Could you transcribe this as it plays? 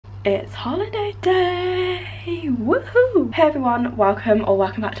It's holiday day! Woohoo! Hey everyone, welcome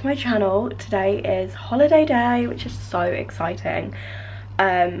back to my channel. Today is holiday day, which is so exciting.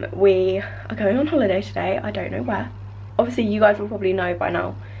 We are going on holiday today. I don't know where. Obviously you guys will probably know by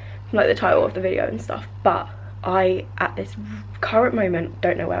now, like the title of the video and stuff, but I, at this current moment,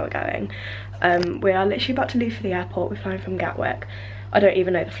 don't know where we're going. We are literally about to leave for the airport. We're flying from Gatwick. I don't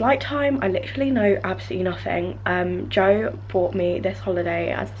even know the flight time. I literally know absolutely nothing. Joe bought me this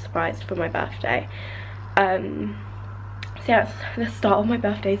holiday as a surprise for my birthday. So yeah, it's the start of my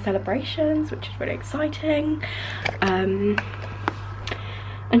birthday celebrations, which is really exciting. And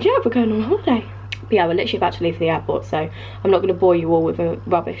yeah, we're going on holiday. But yeah, we're literally about to leave for the airport, so I'm not going to bore you all with a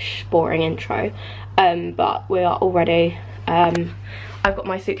rubbish, boring intro. But we are all ready. I've got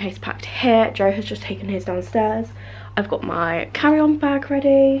my suitcase packed here. Joe has just taken his downstairs. I've got my carry-on bag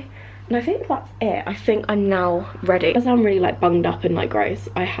ready, and I think that's it. I think I'm now ready. Because I'm really like bunged up and like gross.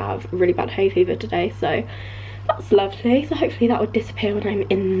 I have really bad hay fever today, so that's lovely. So hopefully that will disappear when I'm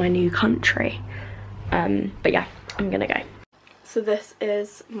in my new country. But yeah, I'm gonna go. So this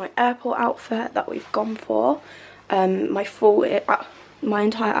is my airport outfit that we've gone for. My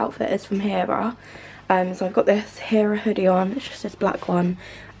entire outfit is from Hera. So I've got this Hera hoodie on. It's just this black one.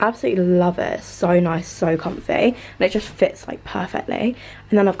 Absolutely love it. It's so nice, so comfy, and it just fits like perfectly.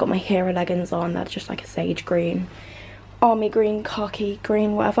 And then I've got my Hera leggings on. They're just like a sage green, army green, khaki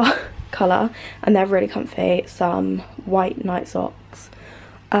green, whatever colour, and they're really comfy. Some white night socks,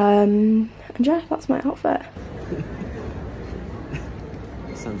 and yeah, that's my outfit.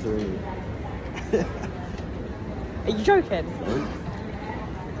 Santorini. Are you joking?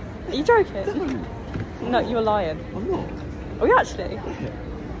 Are you joking? No, you're lying. I'm not. Are we actually?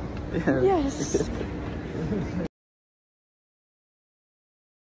 Yeah. Yes.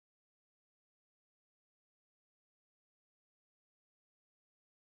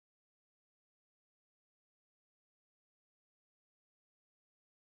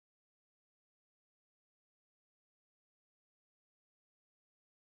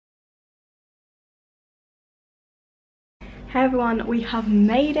 Hey everyone, we have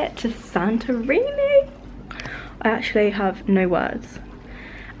made it to Santorini. I actually have no words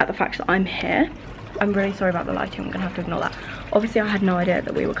at the fact that I'm here. I'm really sorry about the lighting, I'm gonna have to ignore that. Obviously I had no idea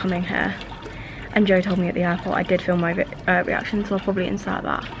that we were coming here, and Joe told me at the airport. I did film my reaction, so I'll probably insert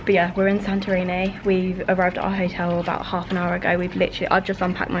that. But yeah, we're in Santorini. We've arrived at our hotel about half an hour ago. I've just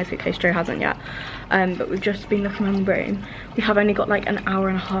unpacked my suitcase, Joe hasn't yet. But we've just been looking around the room. We have only got like an hour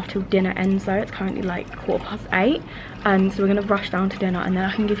and a half till dinner ends though. It's currently like 8:15. So we're gonna rush down to dinner, and then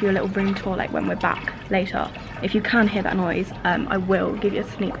I can give you a little room tour like when we're back later. If you can hear that noise, I will give you a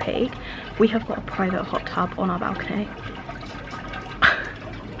sneak peek. We have got a private hot tub on our balcony.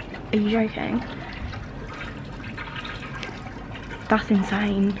 Are you joking? That's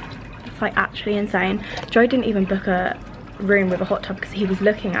insane. That's like actually insane. Joe didn't even book a room with a hot tub because he was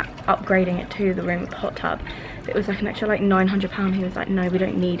looking at upgrading it to the room with the hot tub. It was like an extra like £900. He was like, no, we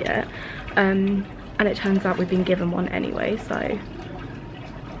don't need it. And it turns out we've been given one anyway, so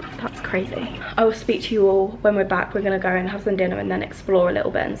that's crazy. I will speak to you all when we're back. We're gonna go and have some dinner and then explore a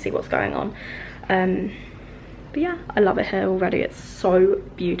little bit and see what's going on. But yeah, I love it here already. It's so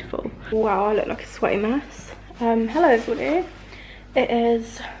beautiful. Wow, I look like a sweaty mess. Hello everybody. It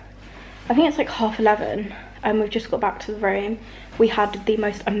is, I think it's like 11:30, and we've just got back to the room. We had the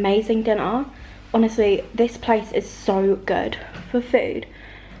most amazing dinner. Honestly, this place is so good for food,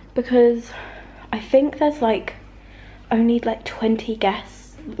 because I think there's like only like 20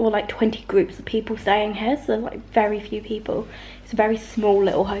 guests or like 20 groups of people staying here, so there's like very few people. It's a very small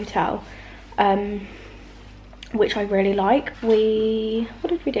little hotel, which I really like. What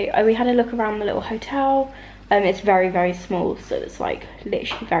did we do? Oh, we had a look around the little hotel. It's very, very small, so it's like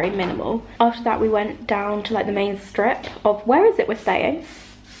literally very minimal. After that we went down to like the main strip of, where is it we're staying?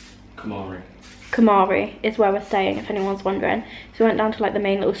 Kamari is where we're staying, if anyone's wondering. So we went down to like the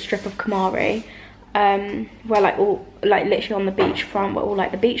main little strip of Kamari, where like all, like literally on the beach front, where all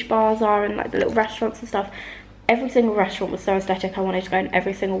like the beach bars are and like the little restaurants and stuff. Every single restaurant was so aesthetic. I wanted to go in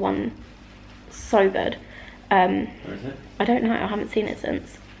every single one. So good. Where is it? I don't know, I haven't seen it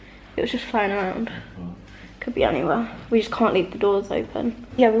since. It was just flying around. Oh. Could be anywhere. We just can't leave the doors open.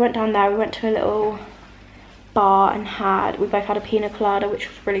 Yeah, we went down there. We went to a little bar and we both had a pina colada, which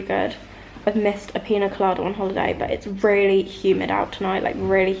was really good. I've missed a pina colada on holiday, but it's really humid out tonight, like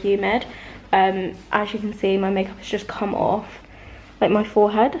really humid. As you can see, my makeup has just come off, like my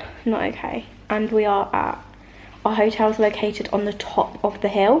forehead, not okay. And we are at, our hotel's located on the top of the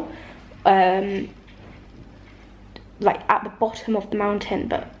hill, like at the bottom of the mountain,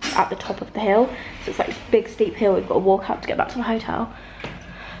 but at the top of the hill. So it's like this big steep hill we've got to walk up to get back to the hotel.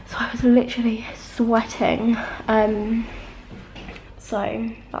 So I was literally sweating. So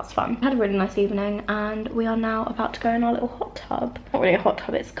that's fun. I had a really nice evening and we are now about to go in our little hot tub. Not really a hot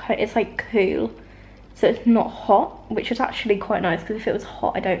tub, it's like cool. So it's not hot, which is actually quite nice because if it was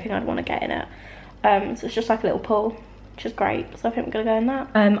hot, I don't think I'd want to get in it. So it's just like a little pool, which is great. So I think we're gonna go in that.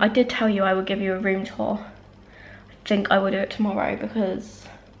 I did tell you I would give you a room tour. I think I will do it tomorrow because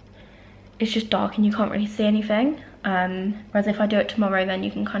it's just dark and you can't really see anything. Whereas if I do it tomorrow, then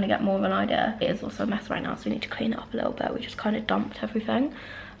you can kind of get more of an idea. It is also a mess right now, so we need to clean it up a little bit. We just kind of dumped everything.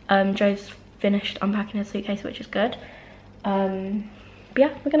 Joe's finished unpacking his suitcase, which is good. But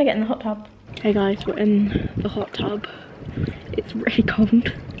yeah, we're gonna get in the hot tub. Hey guys, we're in the hot tub. It's really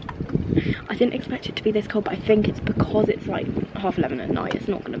cold. I didn't expect it to be this cold, but I think it's because it's like 11:30 at night. It's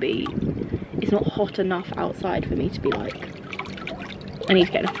not hot enough outside for me to be like, I need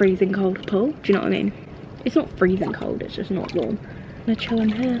to get in a freezing cold pool. Do you know what I mean? It's not freezing cold, it's just not warm. I'm gonna chill in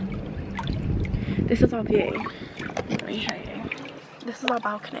here. This is our view. Let me show you. This is our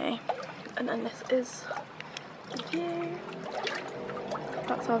balcony, and then this is the view.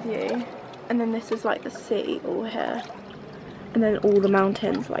 That's our view. And then this is like the sea all here. And then all the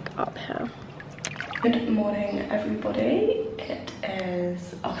mountains like up here. Good morning everybody. It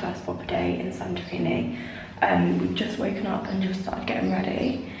is our first proper day in Santorini. We've just woken up and just started getting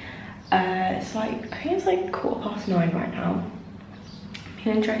ready. It's like, I think it's like 9:15 right now.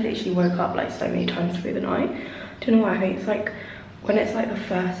 Me and Joe literally woke up like so many times through the night. Don't know why. I think it's like when it's like the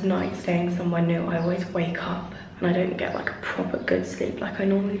first night staying somewhere new, I always wake up and I don't get like a proper good sleep like I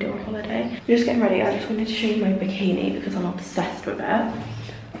normally do on holiday. We're just getting ready. I just wanted to show you my bikini because I'm obsessed with it.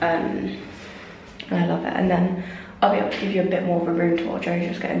 And I love it. And then I'll be able to give you a bit more of a room tour. Joe's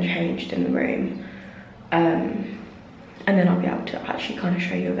just getting changed in the room. And then I'll be able to actually kind of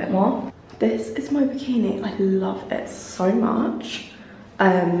show you a bit more. This is my bikini. I love it so much.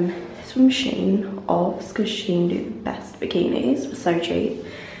 It's from Shein, because Shein do the best bikinis for so cheap.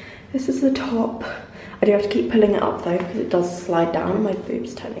 This is the top. I do have to keep pulling it up though because it does slide down. My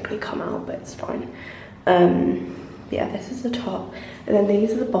boobs technically come out, but it's fine. Yeah, this is the top. And then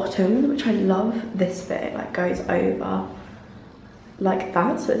these are the bottoms, which I love this bit. It like goes over like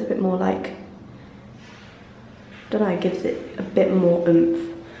that, so it's a bit more like, I don't know, it gives it a bit more oomph.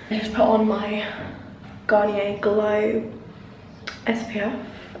 I just put on my Garnier Glow SPF.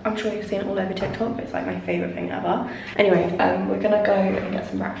 I'm sure you've seen it all over TikTok, but it's like my favourite thing ever. Anyway, we're gonna go and get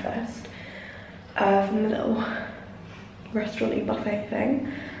some breakfast from the little restaurant-y buffet thing.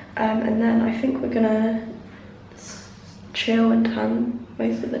 And then I think we're gonna chill and tan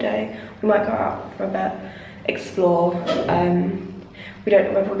most of the day. We might go out for a bit, explore. We don't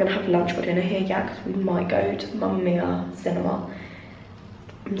know whether we're gonna have lunch or dinner here yet because we might go to the Mamma Mia cinema.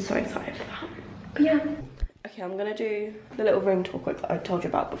 I'm so excited for that. But yeah. Okay, I'm gonna do the little room tour quick that I told you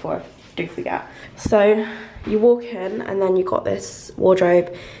about before I do forget. So you walk in and then you've got this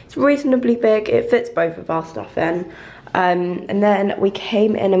wardrobe. It's reasonably big, it fits both of our stuff in. And then we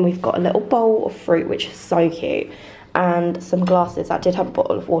came in and we've got a little bowl of fruit, which is so cute. And some glasses. I did have a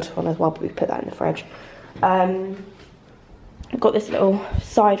bottle of water on as well, but we put that in the fridge. I've got this little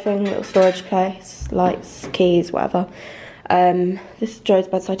side thing, little storage place, lights, keys, whatever. This is Joe's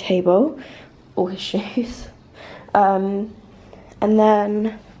bedside table, all his shoes. And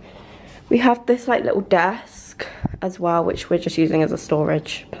then we have this like little desk as well, which we're just using as a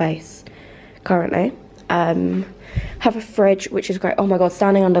storage place currently. Have a fridge, which is great. Oh my god,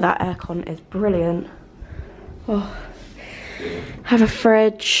 standing under that aircon is brilliant. Oh. Have a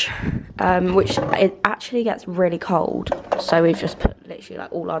fridge, which it actually gets really cold, so we've just put literally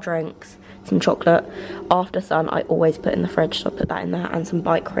like all our drinks, some chocolate. After sun, I always put in the fridge, so I put that in there, and some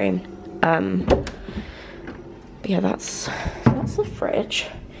bite cream. But yeah, that's the fridge.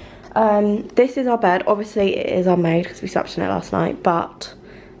 This is our bed. Obviously it is unmade because we slept in it last night, but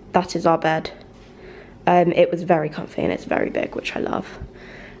that is our bed. It was very comfy and it's very big, which I love.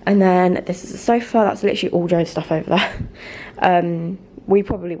 And then this is a sofa. That's literally all Joe's stuff over there. We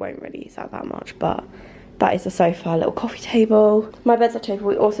probably won't really use that much, but that is the sofa, a little coffee table. My bedside table,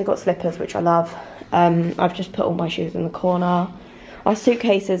 we also got slippers, which I love. I've just put all my shoes in the corner. Our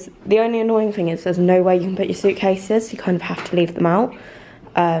suitcases, the only annoying thing is there's no way you can put your suitcases. You kind of have to leave them out.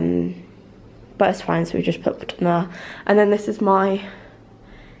 But it's fine, so we just put them there. And then this is my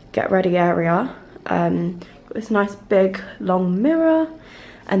get ready area. Got this nice big long mirror.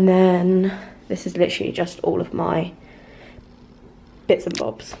 And then this is literally just all of my bits and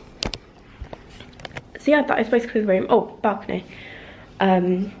bobs. So yeah, that is basically the room. Oh, balcony.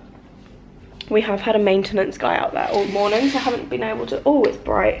 We have had a maintenance guy out there all morning, so I haven't been able to, oh, it's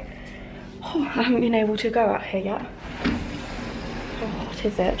bright. Oh, I haven't been able to go out here yet. Oh,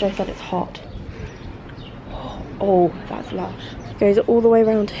 what is it? Joe said it's hot. Oh, that's lush. Goes all the way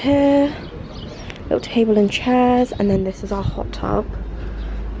around here. Little table and chairs, and then this is our hot tub,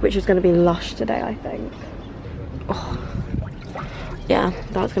 which is going to be lush today, I think. Oh, yeah,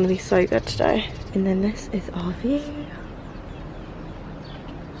 that's going to be so good today. And then this is our view.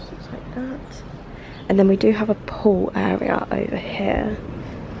 Looks like that. And then we do have a pool area over here,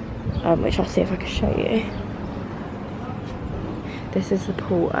 which I'll see if I can show you. This is the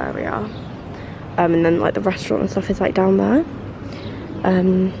pool area. And then like the restaurant and stuff is like down there.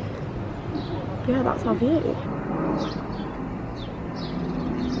 Yeah, that's our view.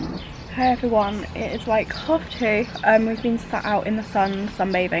 Hi everyone, it is like 2:30. We've been sat out in the sun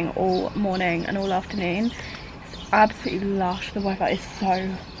sunbathing all morning and all afternoon. It's absolutely lush. The weather is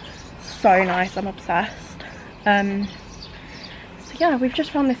so nice. I'm obsessed. So yeah, we've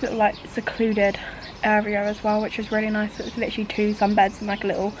just found this little like secluded area as well, which is really nice. It's literally 2 sunbeds and like a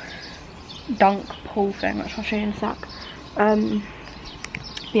little dunk pool thing, which I'll show you in a sec.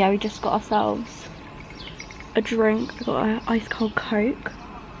 But yeah, we just got ourselves a drink. We got an ice cold Coke,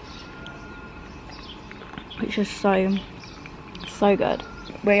 which is so good.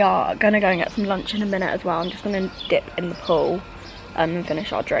 We are gonna go and get some lunch in a minute as well. I'm just gonna dip in the pool and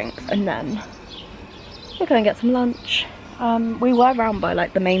finish our drinks, and then we're gonna get some lunch. We were around by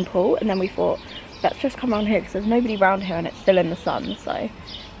like the main pool, and then we thought, let's just come around here because there's nobody around here and it's still in the sun, so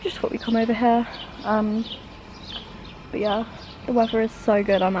just thought we'd come over here. But yeah, the weather is so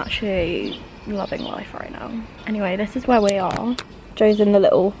good. I'm actually loving life right now. Anyway, this is where we are. Joe's in the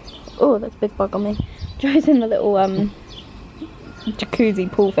little, oh, there's a big bug on me. Joe's in the little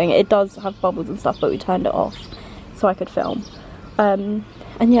jacuzzi pool thing. It does have bubbles and stuff, but we turned it off so I could film. And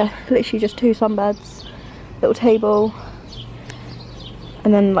yeah, literally just 2 sunbeds, little table,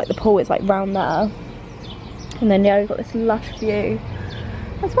 and then like the pool is like round there. And then yeah, we've got this lush view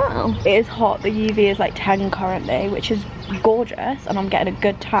as well. It is hot. The UV is like 10 currently, which is gorgeous, and I'm getting a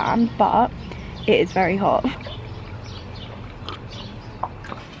good tan, but it is very hot.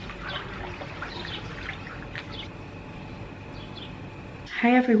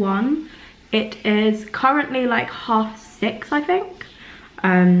 Hey everyone, it is currently like 6:30, I think,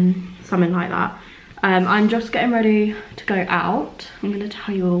 something like that. I'm just getting ready to go out. I'm going to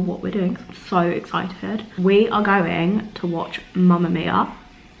tell you all what we're doing 'cause I'm so excited. We are going to watch Mamma Mia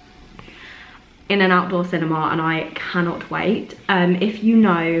in an outdoor cinema, and I cannot wait. If you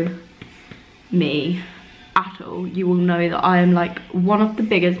know me at all, you will know that I am like one of the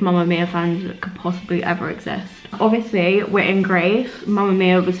biggest Mamma Mia fans that could possibly ever exist. Obviously, we're in Greece. Mamma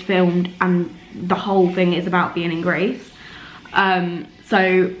Mia was filmed and the whole thing is about being in Greece.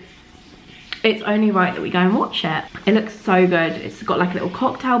 So it's only right that we go and watch it. It looks so good. It's got like a little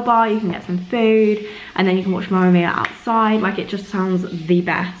cocktail bar, you can get some food, and then you can watch Mamma Mia outside. Like, it just sounds the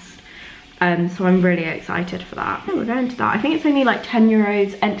best. So I'm really excited for that. Yeah, we're going to that. I think it's only like 10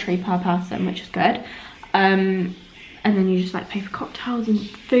 euros entry per person, which is good. And then you just like pay for cocktails and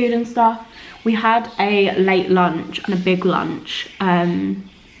food and stuff. We had a late lunch and a big lunch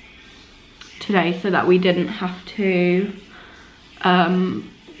today, so that we didn't have to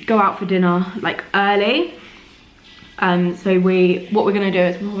go out for dinner like early. So what we're gonna do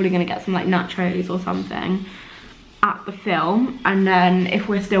is we're probably gonna get some like nachos or something at the film, and then if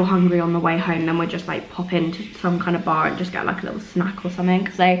we're still hungry on the way home, then we'll just like pop into some kind of bar and just get like a little snack or something,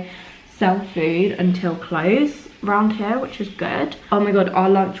 because they sell food until close around here, which is good. Oh my god, our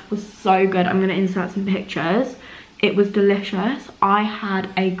lunch was so good. I'm gonna insert some pictures. It was delicious. I had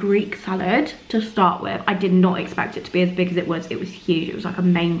a Greek salad to start with. I did not expect it to be as big as it was. It was huge. It was like a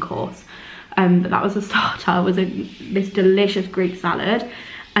main course. But that was a starter. It was this delicious Greek salad.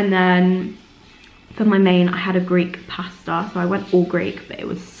 And then for my main, I had a Greek pasta. So I went all Greek, but it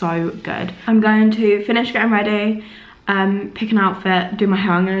was so good. I'm going to finish getting ready, pick an outfit, do my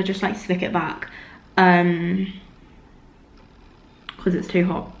hair. I'm gonna just like slick it back, because it's too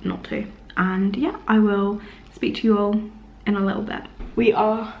hot not to. And yeah, I will speak to you all in a little bit. We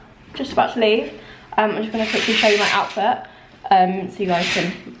are just about to leave. I'm just gonna quickly show you my outfit, so you guys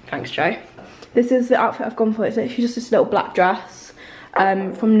can, thanks Joe. This is the outfit I've gone for. It's actually just this little black dress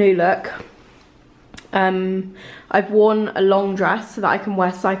from New Look. I've worn a long dress so that I can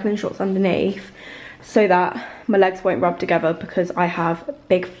wear cycling shorts underneath, so that my legs won't rub together, because I have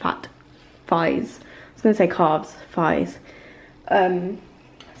big fat thighs. I was gonna say calves, thighs.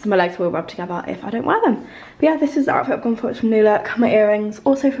 So my legs will rub together if I don't wear them. But yeah, this is the outfit I've gone for. It's from New Look. My earrings,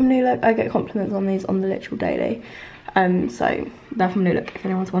 also from New Look. I get compliments on these on the literal daily. So they're from New Look, if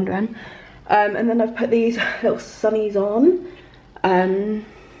anyone's wondering. And then I've put these little sunnies on, because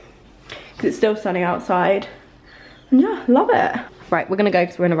it's still sunny outside. And yeah, love it. Right, we're gonna go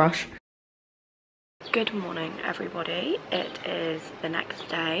because we're in a rush. Good morning, everybody. It is the next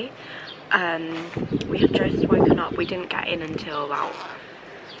day. We had just woken up. We didn't get in until about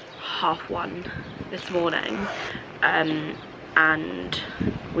 1:30 this morning. And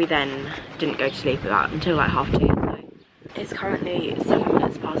we then didn't go to sleep until like 2:30. So it's currently 7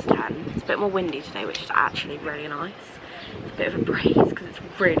 minutes past 10. It's a bit more windy today, which is actually really nice. It's a bit of a breeze because it's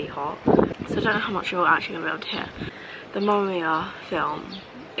really hot. So I don't know how much you're actually gonna be able to hear. The Mamma Mia film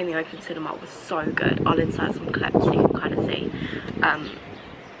in the open cinema was so good. I'll insert some clips so you can kind of see.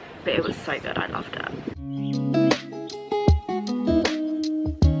 But it was so good, I loved it.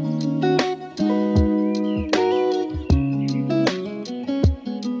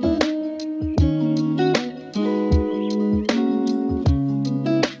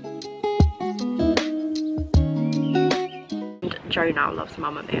 Joe now loves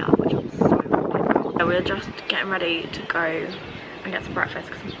Mamma Mia, which I'm so happy about. So we're just getting ready to go and get some breakfast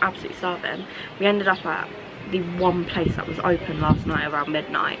because I'm absolutely starving. We ended up at the one place that was open last night around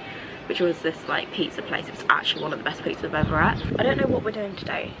midnight, which was this like pizza place. It was actually one of the best pizzas I've ever had. I don't know what we're doing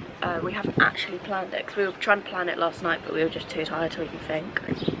today. We haven't actually planned it because we were trying to plan it last night, but we were just too tired to even think.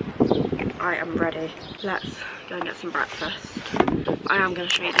 I am ready. Let's go and get some breakfast. I am going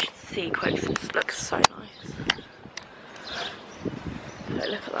to show you the sea quick because it looks so nice.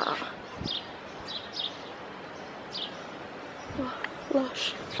 Look at that. Oh,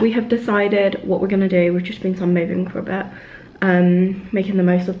 lush. We have decided what we're going to do. We've just been sunbathing for a bit. Making the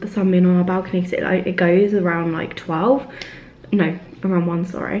most of the sun being on our balcony because it goes around like 12. No, around 1,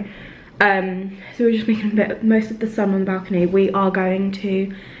 sorry. So we're just making a bit most of the sun on the balcony. We are going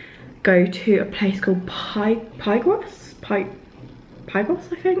to go to a place called Pygros, I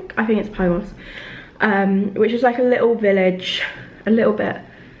think it's Pygros, which is like a little village a little bit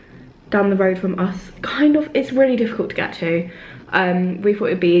down the road from us. Kind of, it's really difficult to get to. We thought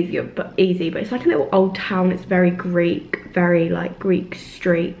it'd be easy, but it's like a little old town. It's very Greek, very like Greek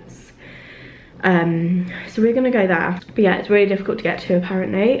streets. So we're gonna go there. But yeah, it's really difficult to get to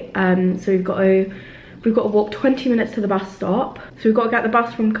apparently. So we've got to walk 20 minutes to the bus stop. So we've got to get the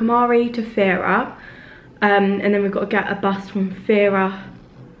bus from Kamari to Fira, and then we've got to get a bus from Fira.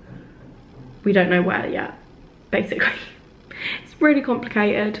 We don't know where yet, basically. It's really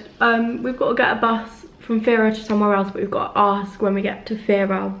complicated. We've got to get a bus from Fira to somewhere else, but we've got to ask when we get to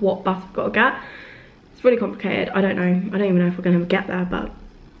Fira what bus we've got to get. It's really complicated. I don't know. I don't even know if we're going to get there, but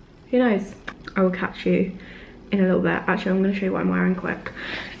who knows? I will catch you in a little bit. Actually, I'm going to show you what I'm wearing quick,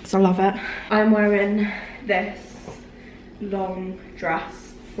 because I love it. I'm wearing this long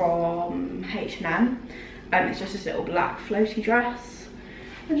dress from H&M. It's just this little black floaty dress.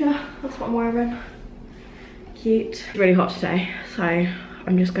 And yeah, that's what I'm wearing. Cute. It's really hot today, so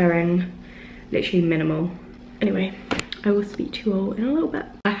I'm just going literally minimal. Anyway, I will speak to you all in a little bit.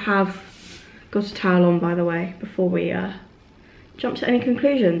 I have got a towel on, by the way, before we jump to any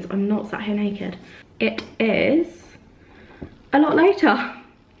conclusions. I'm not sat here naked. It is a lot later.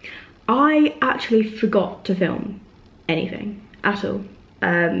 I actually forgot to film anything at all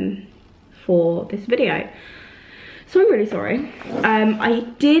for this video. So I'm really sorry. I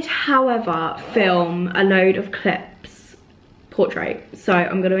did, however, film a load of clips, portrait. So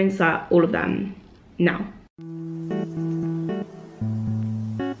I'm going to insert all of them now.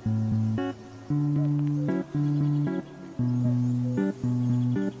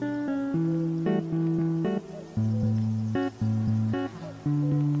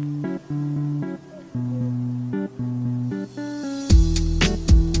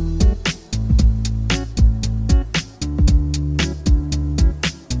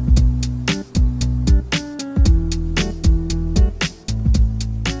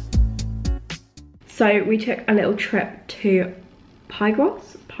 So we took a little trip to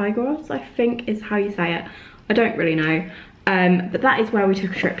Pygros, I think is how you say it. I don't really know, but that is where we took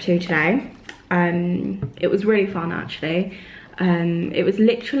a trip to today. It was really fun actually. It was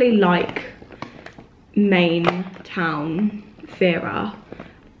literally like main town Fira,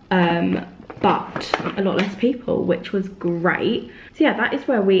 but a lot less people, which was great. So yeah, that is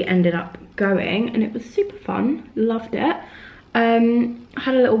where we ended up going, and it was super fun. Loved it.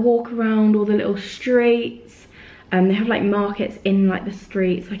 Had a little walk around all the little streets. They have like markets in like the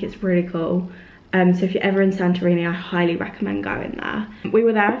streets, like it's really cool. So if you're ever in Santorini, I highly recommend going there. We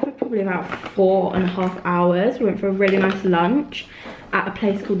were there for probably about 4.5 hours. We went for a really nice lunch at a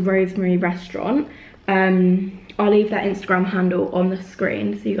place called Rosemary Restaurant. I'll leave their Instagram handle on the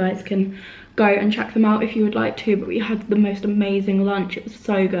screen so you guys can go and check them out if you would like to. But we had the most amazing lunch. It was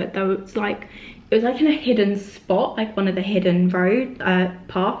so good. It was like in a hidden spot, like one of the hidden road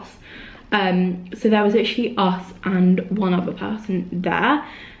paths. So there was actually us and one other person there.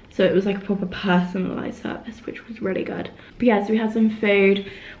 So it was like a proper personalised service, which was really good. But yeah, so we had some food,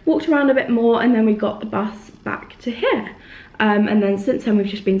 walked around a bit more, and then we got the bus back to here. And then since then we've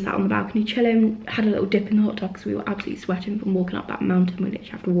just been sat on the balcony chilling, had a little dip in the hot tub because we were absolutely sweating from walking up that mountain. We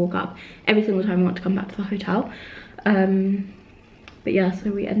literally have to walk up every single time we want to come back to the hotel. But yeah,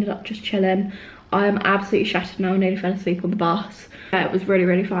 so we ended up just chilling. I am absolutely shattered now, I nearly fell asleep on the bus. It was really,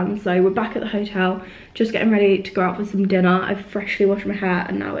 really fun. So we're back at the hotel, just getting ready to go out for some dinner. I've freshly washed my hair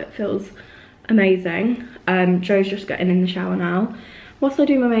and now it feels amazing. Joe's just getting in the shower now. Whilst I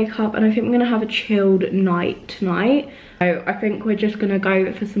do my makeup, and I think we're gonna have a chilled night tonight. So I think we're just gonna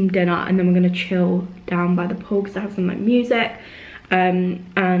go for some dinner and then we're gonna chill down by the pool because I have some like music.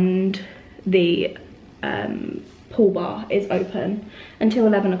 And the pool bar is open until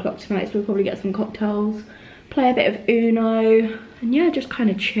 11 o'clock tonight, so we'll probably get some cocktails, play a bit of Uno, and yeah, just kind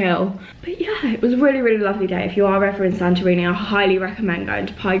of chill. But yeah, it was a really, really lovely day. If you are ever in Santorini, I highly recommend going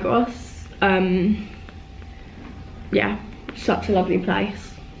to Pygos. Yeah, such a lovely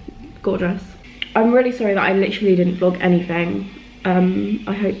place, gorgeous. I'm really sorry that I literally didn't vlog anything.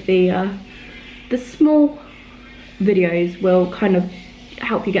 I hope the small videos will kind of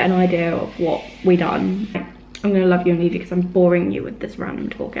help you get an idea of what we done. I'm gonna love you and leave you because I'm boring you with this random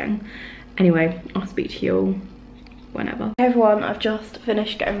talking. Anyway, I'll speak to you all whenever. Hey everyone, I've just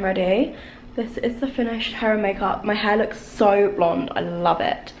finished getting ready. This is the finished hair and makeup. My hair looks so blonde, I love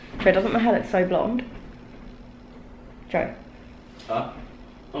it. Joe, doesn't my hair look so blonde? Joe? Huh?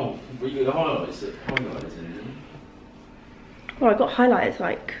 Oh, well, you got the highlights in, didn't you? Well, I got highlights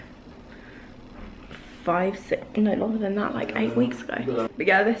like 5, 6, no longer than that, like 8 weeks ago. But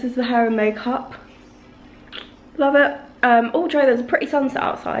yeah, this is the hair and makeup. Love it. Oh Joe, there's a pretty sunset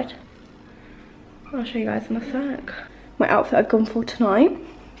outside. I'll show you guys in a sec. My outfit I've gone for tonight.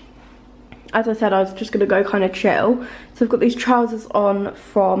 As I said, I was just gonna go kind of chill. So I've got these trousers on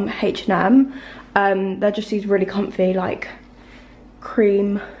from H&M. They're just these really comfy like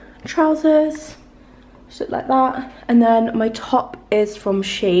cream trousers. Just look like that. And then my top is from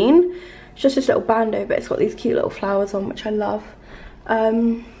Shein. It's just this little bandeau, but it's got these cute little flowers on, which I love.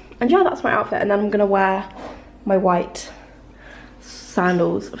 And yeah, that's my outfit. And then I'm gonna wear my white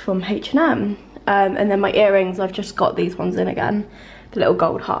sandals from H&M. And then my earrings, I've just got these ones in again, the little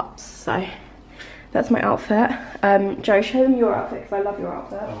gold hearts. So that's my outfit. Joe, show them your outfit because I love your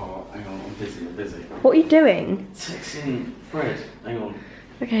outfit. Oh, hang on, I'm busy. What are you doing? Texting Fred, hang on.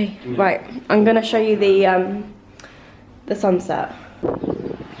 Okay, right, I'm gonna show you the sunset.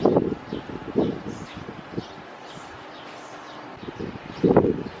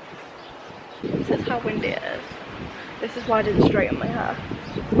 This is how windy it is. This is why I didn't straighten my hair.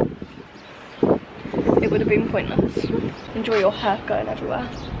 It would have been pointless. Enjoy your hair going everywhere.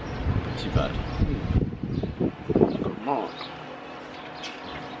 Not too bad. I've got a mark.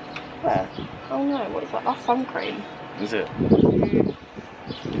 Where? Oh no, what is that? That's sun cream. Is it?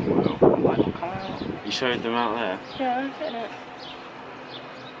 Well, might not come out. You showed them out there? Yeah, I'm getting it.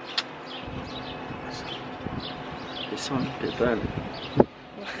 This one, a bit burnt.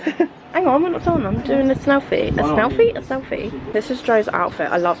 Hang on, we're not done. I'm doing a selfie. A selfie? A selfie. This is Joe's outfit.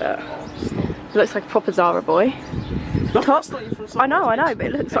 I love it. It looks like a proper Zara boy. Top. I know, but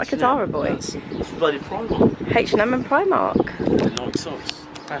it looks like a Zara boy. It's bloody Primark. H&M and Primark. Nike socks.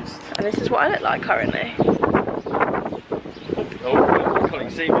 Best. And this is what I look like currently. Oh, you can't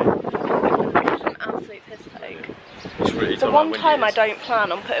even see me. It's an absolute piss take. It's really The one time I don't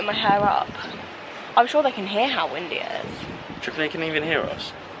plan on putting my hair up, I'm sure they can hear how windy it is. Do you reckon they can even hear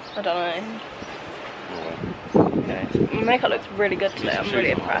us? I don't know. Oh, Okay. My makeup looks really good today. I'm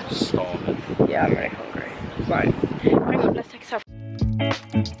really impressed. Starving. Yeah, I'm really hungry. Right. Hang on, let's take a selfie.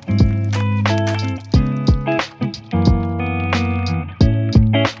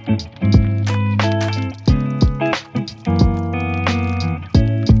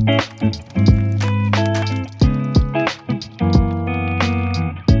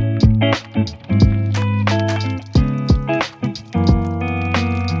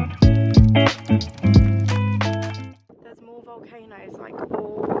 Volcanoes like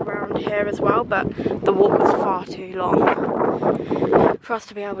all around here as well, but the walk was far too long for us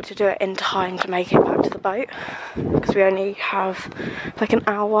to be able to do it in time to make it back to the boat, because we only have like an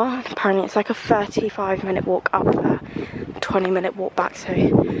hour. Apparently it's like a 35-minute walk up there, 20-minute walk back, so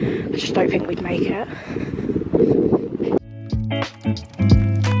I just don't think we'd make it.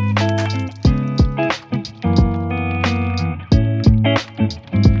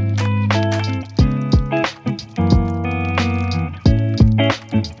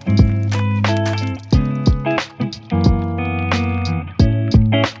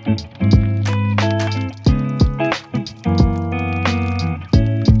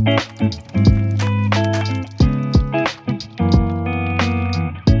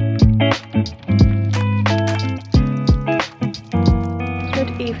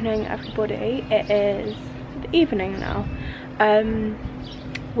 it is the evening now.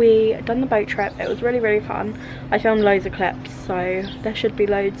 We done the boat trip. It was really fun. I filmed loads of clips, so there should be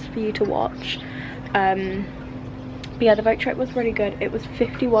loads for you to watch. But yeah, the boat trip was really good. It was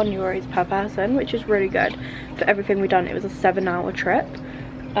 €51 per person, which is really good for everything we done. It was a 7-hour trip.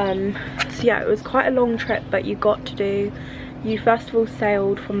 So yeah, it was quite a long trip, but you first of all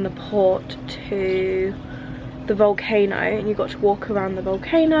sailed from the port to the volcano, and you got to walk around the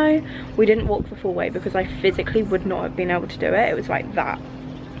volcano. We didn't walk the full way because I physically would not have been able to do it. It was like that,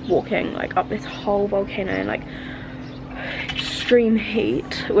 walking like up this whole volcano in like extreme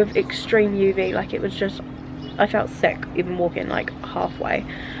heat with extreme UV. Like it was just, I felt sick even walking like halfway.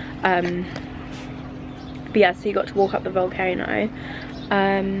 But yeah, so you got to walk up the volcano,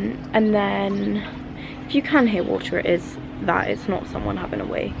 and then if you can hear water, it is that, it's not someone having a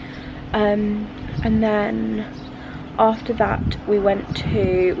wee. And then after that we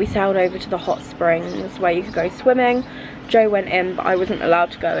sailed over to the hot springs where you could go swimming. Joe went in, but I wasn't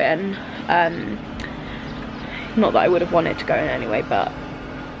allowed to go in. Not that I would have wanted to go in anyway, but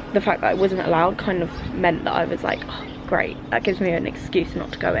the fact that I wasn't allowed kind of meant that I was like, oh, great, that gives me an excuse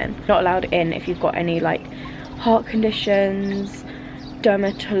not to go in. Not allowed in if you've got any like heart conditions,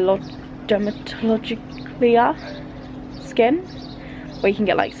 dermatologically skin, where you can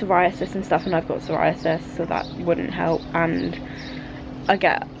get like psoriasis and stuff, and I've got psoriasis, so that wouldn't help, and I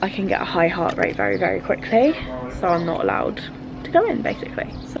can get a high heart rate very quickly, so I'm not allowed to go in basically.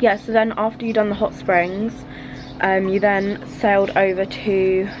 So yeah, so then after you done the hot springs, you then sailed over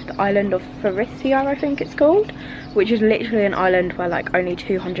to the island of Faricia, I think it's called, which is literally an island where like only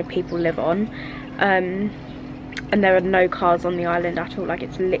 200 people live on, and there are no cars on the island at all. Like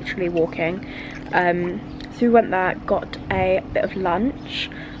it's literally walking. So we went there, got a bit of lunch.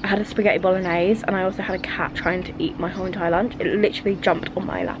 I had a spaghetti bolognese, and I also had a cat trying to eat my whole entire lunch. It literally jumped on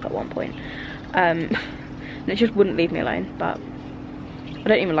my lap at one point, and it just wouldn't leave me alone. But I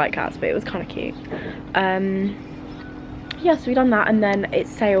don't even like cats, but it was kind of cute. Yeah, so we done that, and then it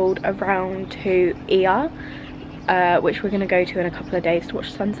sailed around to Ia, which we're going to go to in a couple of days to watch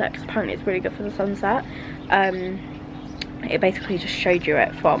the sunset, because apparently it's really good for the sunset. It basically just showed you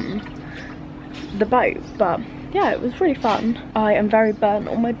it from the boat, but yeah, it was really fun. I am very burnt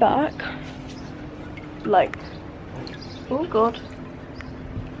on my back, like, oh god,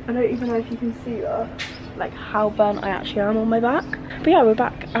 I don't even know if you can see that, like how burnt I actually am on my back. But yeah, we're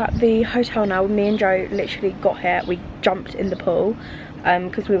back at the hotel now. Me and Joe literally got here, we jumped in the pool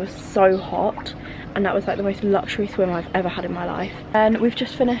because we were so hot, and that was like the most luxury swim I've ever had in my life. And we've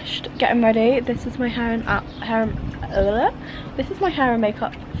just finished getting ready. This is my hair and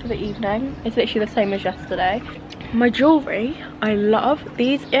makeup for the evening. It's literally the same as yesterday. My jewellery, I love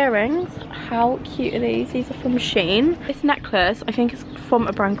these earrings. How cute are these? These are from Shein. This necklace, I think, is from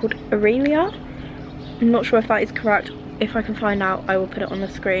a brand called Aurelia. I'm not sure if that is correct. If I can find out, I will put it on the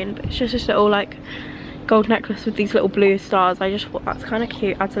screen. But it's just this little like gold necklace with these little blue stars. I just thought that's kind of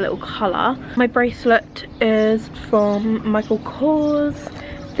cute, adds a little colour. My bracelet is from Michael Kors.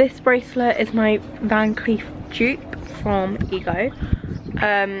 This bracelet is my Van Cleef dupe from Ego.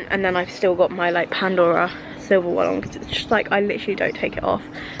 And then I've still got my like Pandora silver one on, because it's just like I literally don't take it off.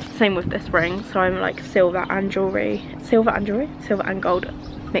 Same with this ring, so I'm like silver and gold,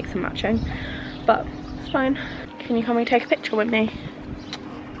 mix and matching, but it's fine. Can you come and take a picture with me,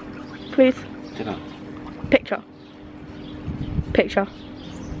 please? Picture.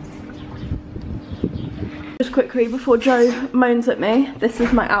 Just quickly before Joe moans at me, this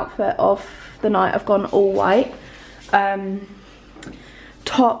is my outfit of the night. I've gone all white.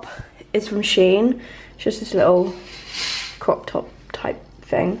 Top is from Shein. It's just this little crop top type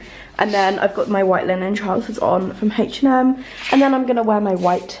thing. And then I've got my white linen trousers on from H&M. And then I'm going to wear my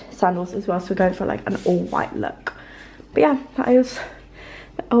white sandals as well. So we're going for like an all white look. But yeah, that is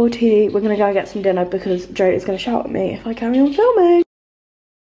the OOTD. We're going to go get some dinner because Joe is going to shout at me if I carry on filming.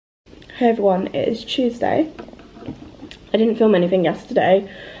 Hey everyone, it is Tuesday. I didn't film anything yesterday.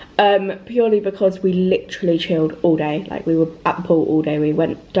 Purely because we literally chilled all day. Like we were at the pool all day. We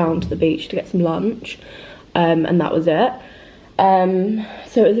went down to the beach to get some lunch, and that was it.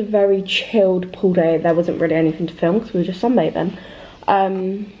 So it was a very chilled pool day. There wasn't really anything to film because we were just sunbathing.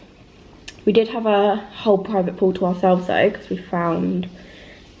 We did have a whole private pool to ourselves though, because we found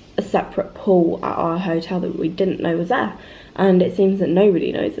a separate pool at our hotel that we didn't know was there, and it seems that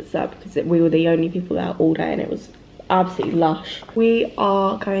nobody knows it's there because we were the only people there all day, and it was absolutely lush. We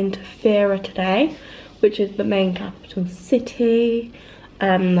are going to Fira today, which is the main capital city,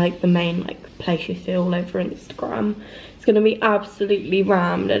 like the main like place you see all over Instagram. It's going to be absolutely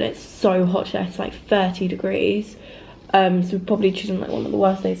rammed, and it's so hot today. It's like 30 degrees. So we're probably choosing like one of the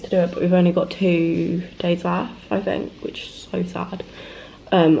worst days to do it, but we've only got 2 days left, I think, which is so sad.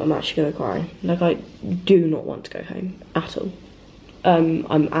 I'm actually gonna cry. Like, I do not want to go home at all. I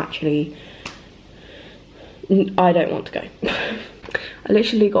don't want to go. I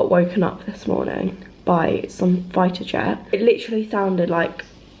literally got woken up this morning by some fighter jet. It literally sounded like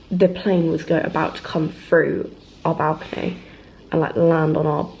the plane was about to come through our balcony and like land on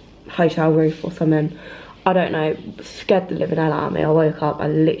our hotel roof or something. I don't know, scared the living hell out of me. I woke up, I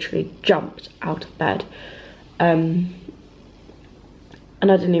literally jumped out of bed. And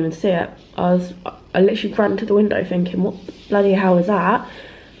I didn't even see it. I literally ran to the window thinking, what bloody hell is that?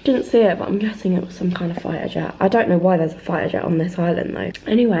 Didn't see it, but I'm guessing it was some kind of fighter jet. I don't know why there's a fighter jet on this island though.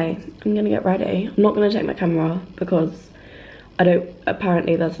 Anyway, I'm gonna get ready. I'm not gonna take my camera because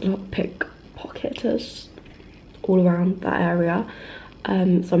apparently there's a lot of pickpocketers all around that area. So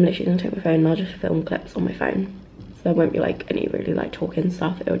I'm literally gonna take my phone and I'll just film clips on my phone. So there won't be like any really like talking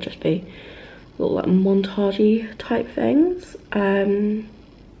stuff. It'll just be little like montagey type things.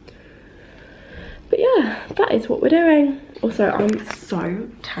 But yeah, that is what we're doing. Also, I'm so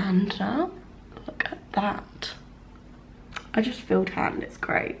tanned now. Look at that. I just feel tanned, it's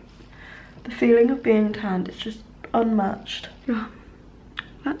great. The feeling of being tanned is just unmatched. Yeah,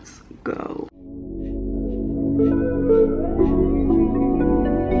 let's go.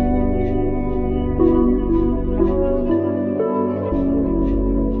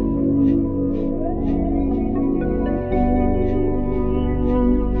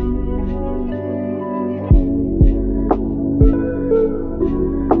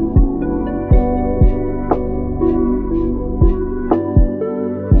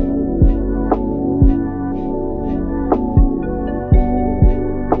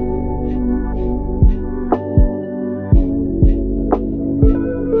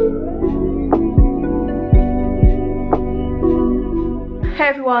 Hey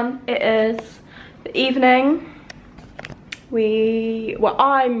everyone, it is the evening. Well,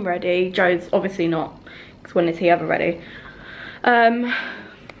 I'm ready. Joe's obviously not, because when is he ever ready? Again,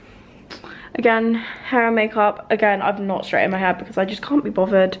 hair and makeup. Again, I've not straightened my hair because I just can't be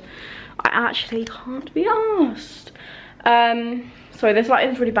bothered. I actually can't be arsed. So this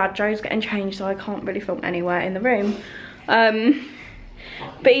lighting's really bad. Joe's getting changed, so I can't really film anywhere in the room. But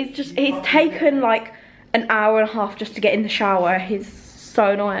he's taken like an hour and a half just to get in the shower. He's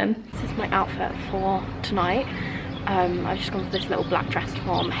so annoying. This is my outfit for tonight. I've just gone for this little black dress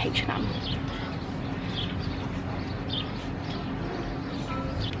from H&M.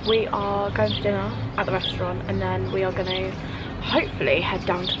 We are going for dinner at the restaurant and then we are going to hopefully head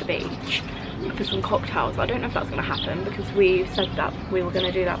down to the beach for some cocktails. I don't know if that's going to happen because we said that we were going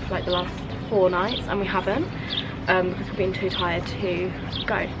to do that for like the last 4 nights and we haven't because we've been too tired to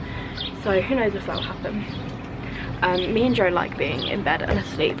go. So who knows if that will happen. Me and Joe like being in bed and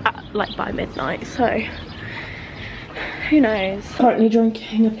asleep at, like by midnight, so who knows. Currently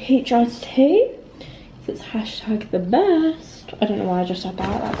drinking a peach iced tea. It's hashtag the best. I don't know why I just said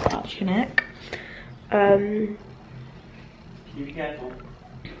that, that's actually Nick. Be careful.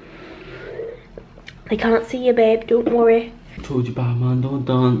 They can't see you, babe, don't worry. I told you about man, don't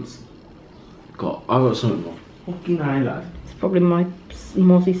dance. I got something more. Fucking hell, lad. It's probably my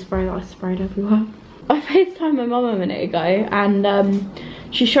mozzie spray that I sprayed everywhere. I FaceTimed my mum a minute ago and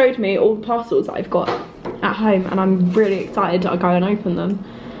she showed me all the parcels that I've got at home and I'm really excited to go and open them.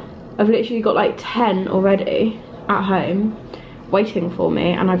 I've literally got like 10 already at home waiting for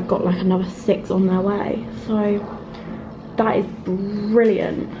me and I've got like another 6 on their way. So that is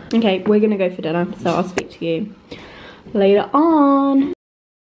brilliant. Okay, we're gonna go for dinner, so I'll speak to you later on.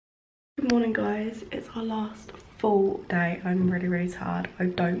 Good morning guys, it's our last full day. I'm really sad. I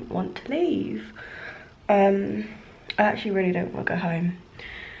don't want to leave. I actually really don't want to go home.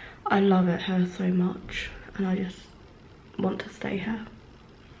 I love it here so much and I just want to stay here.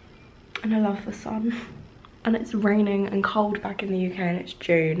 And I love the sun. And it's raining and cold back in the UK and it's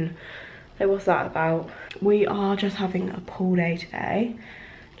June. So what's that about? We are just having a pool day today.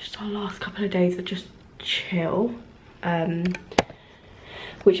 Just our last couple of days of just chill.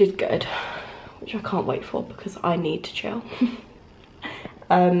 Which is good. Which I can't wait for because I need to chill.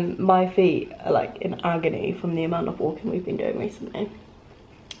 My feet are like in agony from the amount of walking we've been doing recently.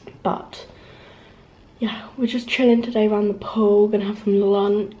 But yeah, we're just chilling today around the pool, gonna have some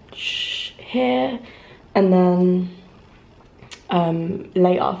lunch here and then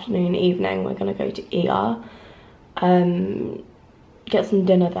late afternoon, evening, we're gonna go to ER, get some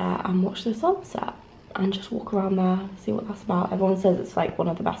dinner there and watch the sunset and just walk around there, see what that's about. Everyone says it's like one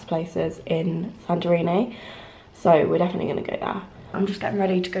of the best places in Santorini, so we're definitely gonna go there. I'm just getting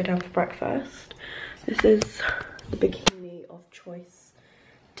ready to go down for breakfast. This is the bikini of choice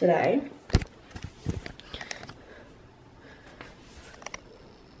today.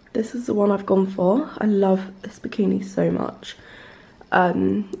 This is the one I've gone for. I love this bikini so much.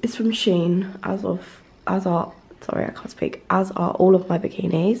 It's from Shein, as are all of my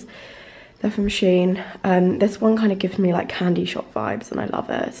bikinis. They're from Shein. This one kind of gives me like candy shop vibes, and I love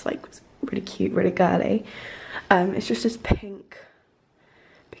it. It's like really cute, really girly. It's just this pink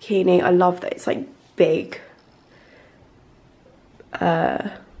bikini. I love that it's like big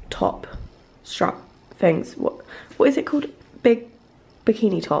top strap things. What is it called? Big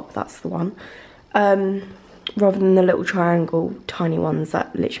bikini top, that's the one. Rather than the little triangle tiny ones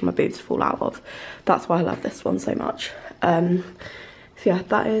that literally my boobs fall out of. That's why I love this one so much. So yeah,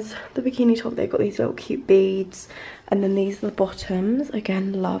 that is the bikini top. They've got these little cute beads, and then these are the bottoms.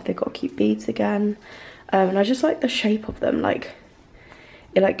 Again, love, they've got cute beads again. And I just like the shape of them. Like,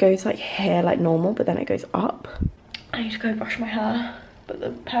 it like goes like here like normal, but then it goes up. I need to go brush my hair, but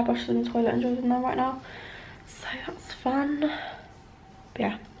the hairbrush is in the toilet and Joe's in there right now, so that's fun. But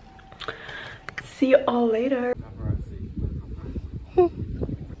yeah, see you all later.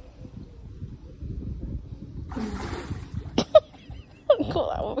 Call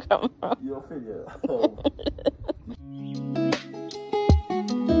that one camera. Your video. Oh.